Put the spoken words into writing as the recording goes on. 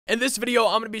In this video,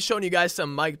 I'm going to be showing you guys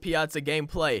some Mike Piazza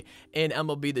gameplay in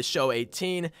MLB The Show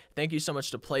 18. Thank you so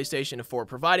much to PlayStation for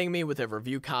providing me with a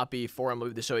review copy for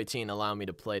MLB The Show 18, allowing me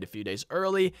to play it a few days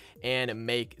early and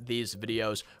make these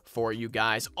videos for you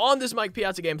guys. On this Mike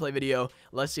Piazza gameplay video,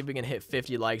 let's see if we can hit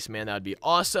 50 likes, man. That would be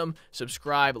awesome.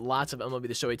 Subscribe. Lots of MLB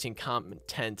The Show 18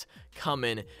 content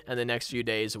coming in the next few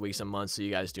days, weeks, and months, so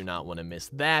you guys do not want to miss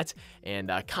that.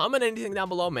 And comment anything down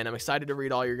below, man. I'm excited to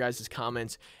read all your guys'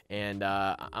 comments, and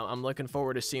I'm looking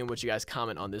forward to seeing what you guys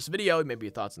comment on this video. Maybe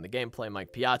your thoughts on the gameplay,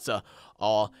 Mike Piazza,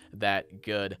 all that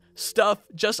good stuff.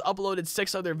 Just uploaded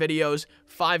 6 other videos,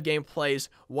 5 gameplays.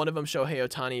 1 of them Shohei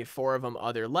Ohtani, 4 of them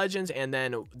other legends, and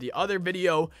then the other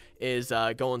video is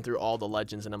going through all the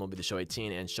legends in MLB The Show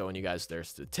 18 and showing you guys their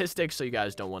statistics, so you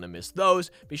guys don't want to miss those.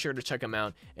 Be sure to check them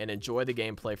out and enjoy the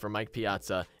gameplay for Mike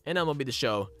Piazza in MLB The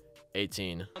Show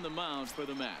 18. On the mound for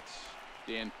the Mets,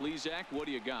 Dan Plesac, what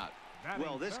do you got?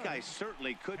 Well, this guy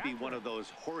certainly could be one of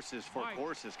those horses for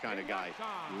courses kind of guy.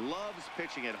 Loves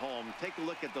pitching at home. Take a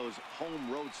look at those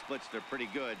home road splits. They're pretty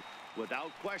good. Without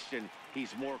question,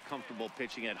 he's more comfortable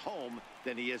pitching at home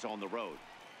than he is on the road.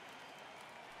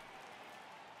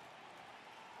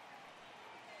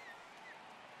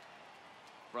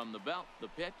 From the belt, the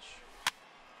pitch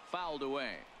fouled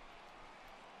away.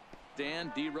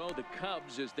 Dan, D-Row, the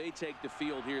Cubs, as they take the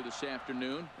field here this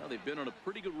afternoon. Well, they've been on a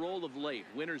pretty good roll of late.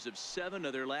 Winners of 7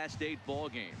 of their last 8 ball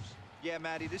games. Yeah,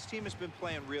 Matty, this team has been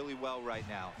playing really well right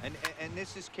now. And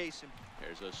this is case in...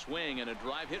 There's a swing and a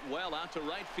drive hit well out to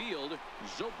right field.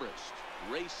 Zobrist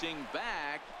racing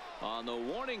back on the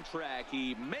warning track.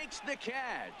 He makes the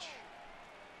catch.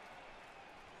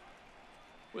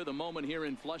 With a moment here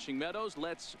in Flushing Meadows,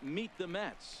 let's meet the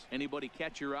Mets. Anybody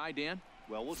catch your eye, Dan?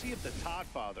 Well, we'll see if the Todd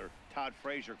father, Todd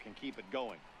Frazier, can keep it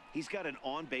going. He's got an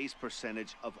on-base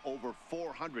percentage of over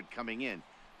 400 coming in.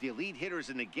 The elite hitters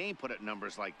in the game put up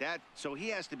numbers like that, so he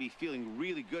has to be feeling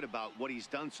really good about what he's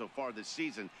done so far this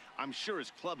season. I'm sure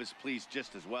his club is pleased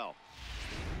just as well.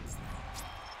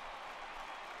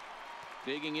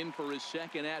 Digging in for his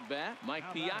second at-bat, Mike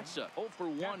Piazza, 0 for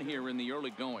 1 here in the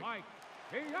early going. Mike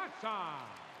Piazza.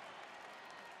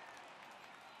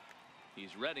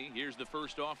 He's ready. Here's the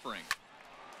first offering.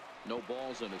 No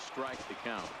balls and a strike to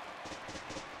count.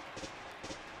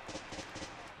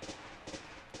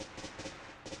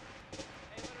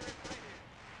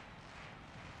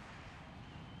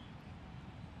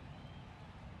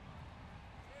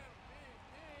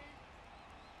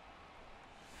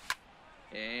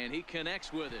 And he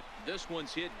connects with it. This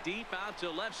one's hit deep out to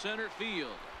left center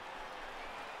field.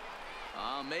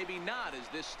 Maybe not, as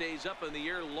this stays up in the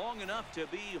air long enough to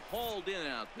be hauled in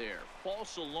out there.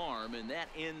 False alarm, and that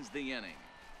ends the inning.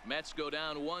 Mets go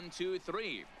down 1, 2,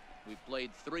 3. We've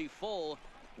played 3 full.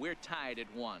 We're tied at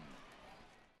 1.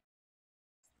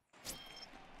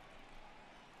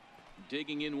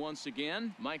 Digging in once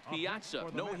again, Mike Piazza.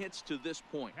 No hits to this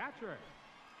point. Catcher,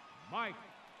 Mike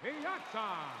Piazza.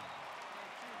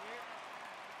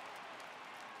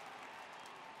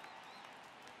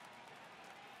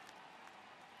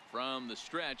 From the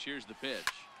stretch, here's the pitch.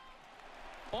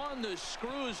 On the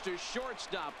screws to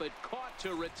shortstop, but caught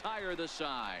to retire the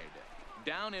side.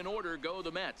 Down in order go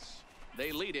the Mets.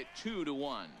 They lead it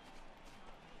 2-1.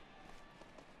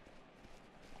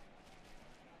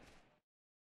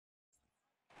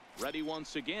 Ready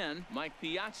once again, Mike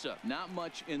Piazza. Not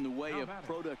much in the way of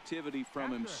productivity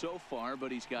from him so far,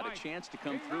 but he's got a chance to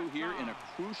come through here in a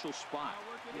crucial spot.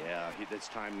 Yeah, it's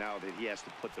time now that he has to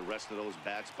put the rest of those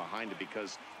bats behind it,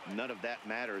 because none of that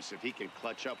matters if he can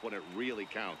clutch up when it really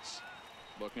counts.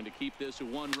 Looking to keep this a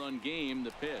 1-run game.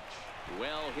 The pitch.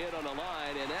 Well hit on a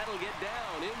line, and that'll get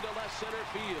down into left center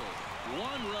field.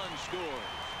 1-run scores.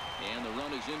 And the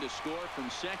run is in to score from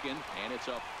second, and it's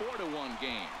a 4-1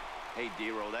 game. Hey,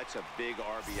 D-Row, that's a big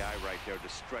RBI right there to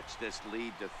stretch this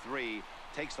lead to 3.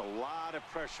 Takes a lot of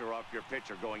pressure off your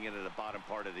pitcher going into the bottom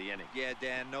part of the inning. Yeah,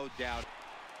 Dan, no doubt.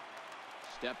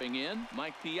 Stepping in,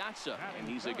 Mike Piazza, and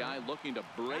he's a guy looking to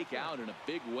break out in a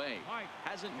big way.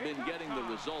 Hasn't been getting the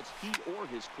results he or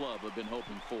his club have been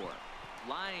hoping for.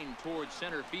 Line towards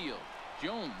center field.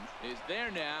 Jones is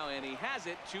there now, and he has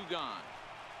it. 2 gone.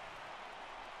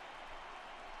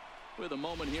 With a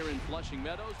moment here in Flushing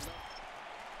Meadows.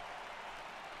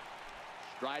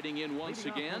 Striding in once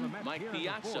again, Mike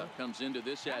Piazza comes into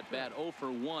this at-bat 0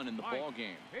 for 1 in the ball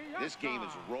game. This game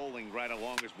is rolling right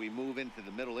along as we move into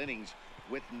the middle innings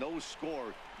with no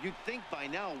score. You'd think by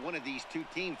now one of these 2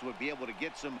 teams would be able to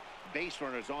get some base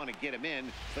runners on and get them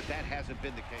in, but that hasn't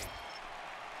been the case.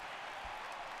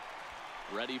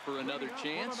 Ready for another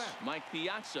chance? Mike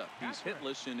Piazza. He's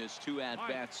hitless in his 2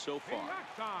 at-bats so far.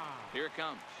 Here it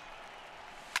comes.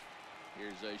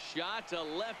 Here's a shot to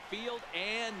left field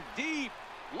and deep.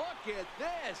 Look at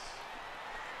this.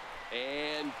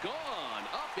 And gone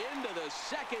up into the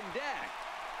second deck.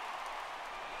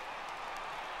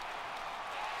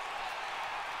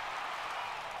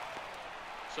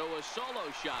 So a solo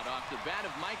shot off the bat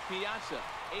of Mike Piazza.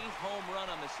 8th home run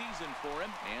on the season for him.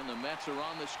 And the Mets are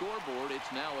on the scoreboard.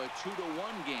 It's now a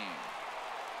 2-1 game.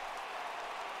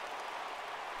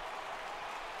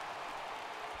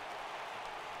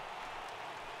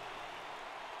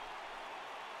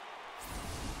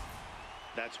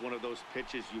 That's one of those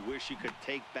pitches you wish you could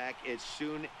take back as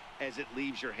soon as it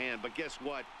leaves your hand. But guess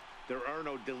what? There are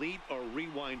no delete or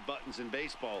rewind buttons in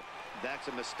baseball. That's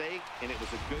a mistake, and it was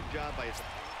a good job by his...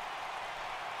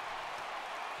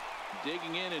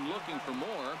 Digging in and looking for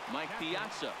more, Mike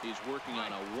Piazza is working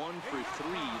on a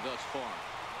 1-for-3 thus far.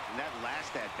 And that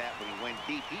last at-bat when he went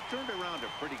deep, he turned around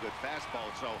a pretty good fastball.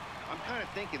 So I'm kind of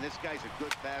thinking this guy's a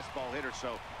good fastball hitter.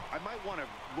 So I might want to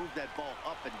move that ball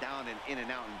up and down and in and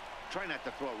out and try not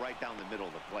to throw it right down the middle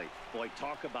of the plate. Boy,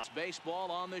 talk about baseball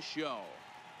on the show.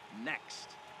 Next.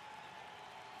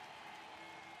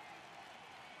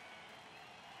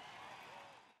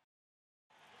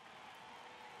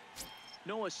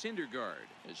 Noah Syndergaard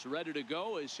is ready to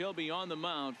go as he'll be on the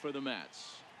mound for the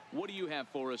Mets. What do you have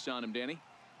for us on him, Danny?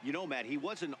 You know, Matt, he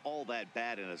wasn't all that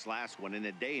bad in his last one. In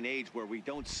a day and age where we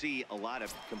don't see a lot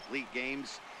of complete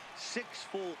games, 6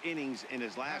 full innings in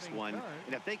his last one,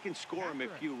 and if they can score him a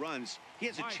few runs, he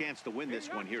has a chance to win this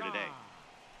one here today.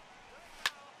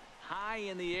 High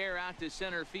in the air out to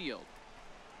center field.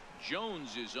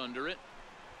 Jones is under it.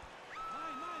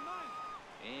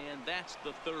 And that's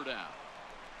the 3rd out.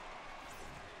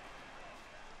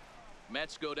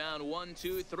 Mets go down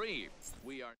 1-2-3.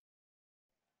 We are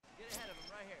get ahead of him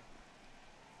right here.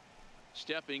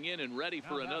 Stepping in and ready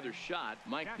for another shot,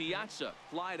 Mike Piazza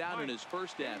flied out in his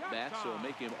first at-bat, so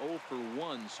make him 0 for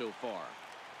 1 so far.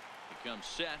 He comes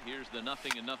set. Here's the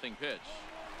 0-0 pitch.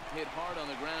 Hit hard on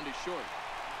the ground to short.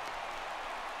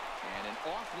 And an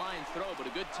offline throw, but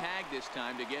a good tag this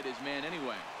time to get his man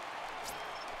anyway.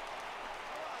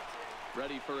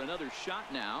 Ready for another shot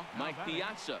now. Mike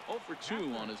Piazza 0 for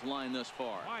 2 on his line thus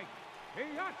far. Mike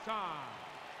Piazza.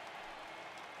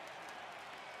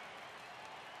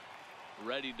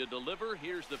 Ready to deliver.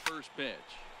 Here's the first pitch.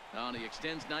 Now he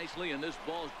extends nicely, and this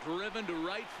ball's driven to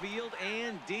right field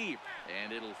and deep.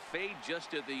 And it'll fade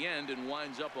just at the end and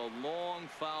winds up a long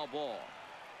foul ball.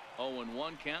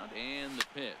 0-1 count and the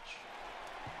pitch.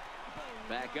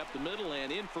 Back up the middle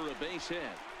and in for a base hit.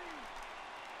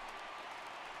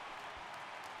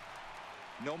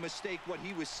 No mistake what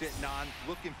he was sitting on,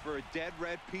 looking for a dead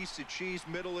red piece of cheese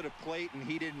middle of the plate, and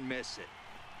he didn't miss it.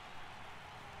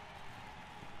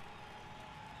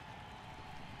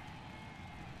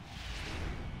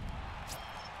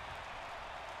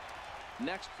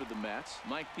 Next for the Mets,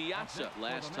 Mike Piazza.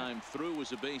 Last time through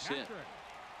was a base hit.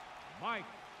 Mike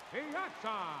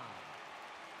Piazza.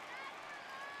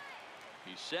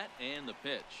 He's set and the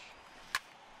pitch.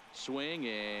 Swing,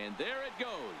 and there it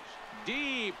goes.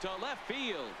 Deep to left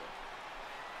field.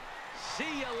 See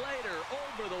you later.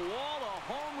 Over the wall,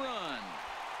 a home run.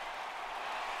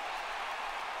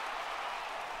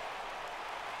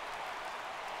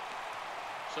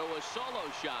 So a solo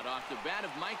shot off the bat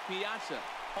of Mike Piazza.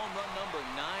 Home run number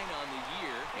 9 on the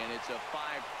year, and it's a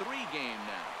 5-3 game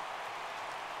now.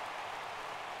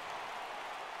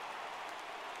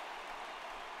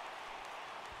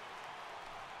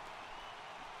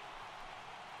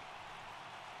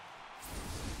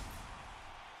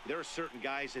 There are certain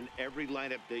guys in every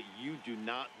lineup that you do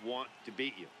not want to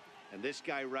beat you. And this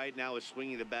guy right now is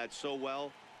swinging the bat so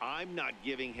well, I'm not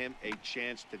giving him a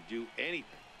chance to do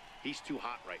anything. He's too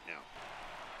hot right now.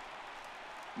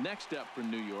 Next up for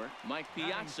New York, Mike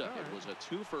Piazza. It was a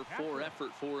 2 for 4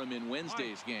 effort for him in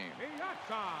Wednesday's game.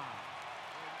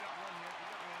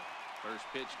 First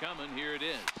pitch coming. Here it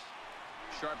is.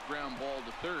 Sharp ground ball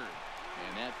to third.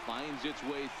 And that finds its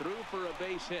way through for a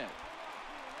base hit.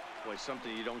 Boy,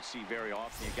 something you don't see very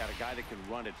often. You got a guy that can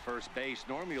run at first base.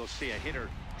 Normally you'll see a hitter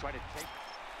try to take.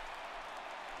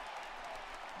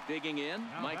 Digging in,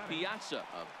 Mike Piazza.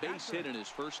 A base hit in his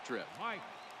first trip. Mike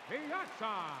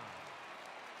Piazza.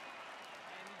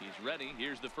 He's ready.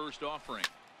 Here's the first offering.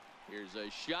 Here's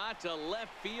a shot to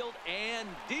left field and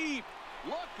deep.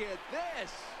 Look at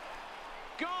this.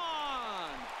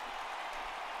 Gone.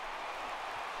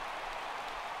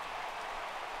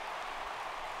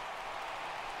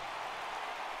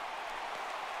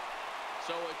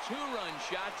 So a 2-run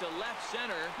shot to left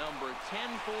center. Number 10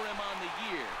 for him on the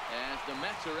year. As the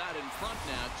Mets are out in front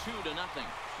now, 2-0.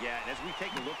 Yeah, and as we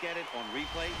take a look at it on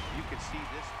replay, you can see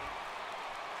this.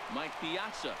 Mike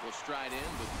Piazza will stride in,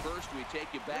 but first we take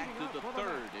you back to the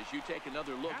third as you take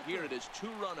another look here at his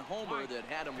two-run homer that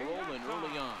had him rolling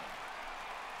early on.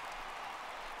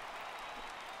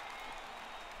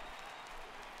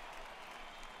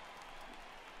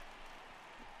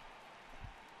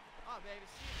 Oh, baby,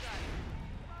 see you guys.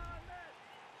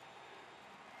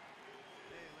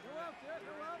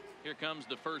 Here comes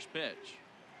the first pitch.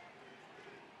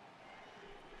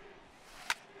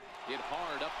 Hit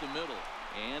hard up the middle.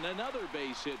 And another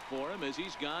base hit for him as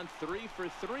he's gone 3 for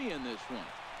 3 in this one.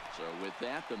 So with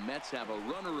that, the Mets have a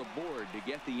runner aboard to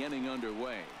get the inning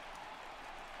underway.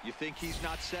 You think he's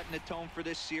not setting the tone for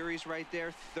this series right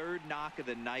there? Third knock of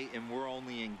the night, and we're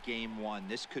only in game 1.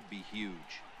 This could be huge.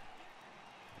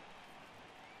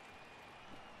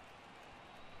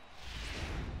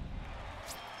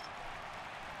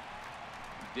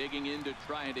 Digging in to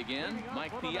try it again,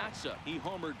 Mike Piazza. He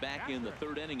homered back in the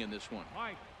third inning in this one.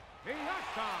 Mike Piazza.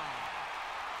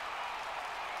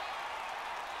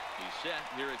 He's set.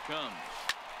 Here it comes.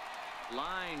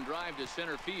 Line drive to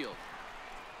center field.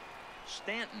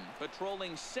 Stanton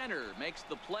patrolling center makes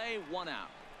the play. 1 out.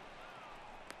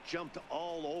 Jumped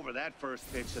all over that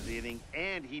first pitch of the inning,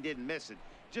 and he didn't miss it.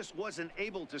 Just wasn't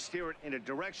able to steer it in a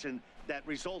direction that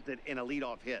resulted in a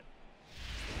leadoff hit.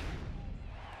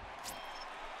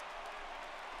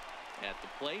 At the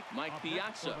plate, Mike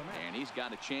Piazza, and he's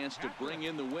got a chance to bring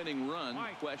in the winning run.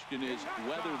 Question is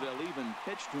whether they'll even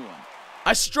pitch to him.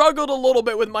 I struggled a little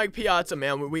bit with Mike Piazza,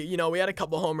 man. We had a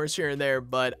couple homers here and there,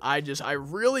 but I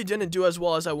really didn't do as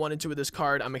well as I wanted to with this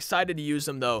card. I'm excited to use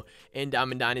them, though, in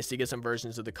Diamond Dynasty, get some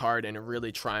versions of the card and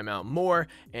really try them out more.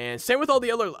 And same with all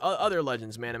the other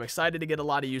legends, man. I'm excited to get a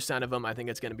lot of use out of them. I think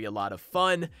it's going to be a lot of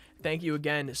fun. Thank you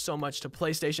again so much to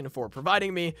PlayStation for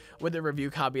providing me with a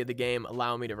review copy of the game,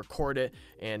 allowing me to record it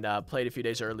and play it a few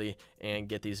days early and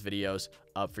get these videos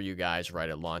up for you guys right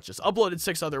at launch. Just uploaded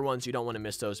 6 other ones. You don't want to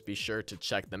miss those. Be sure to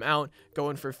check them out.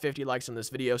 Going for 50 likes on this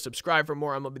video. Subscribe for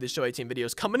more MLB The Show 18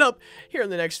 videos coming up here in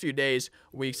the next few days,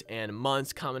 weeks, and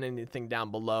months. Comment anything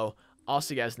down below. I'll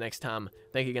see you guys next time.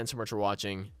 Thank you again so much for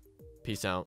watching. Peace out.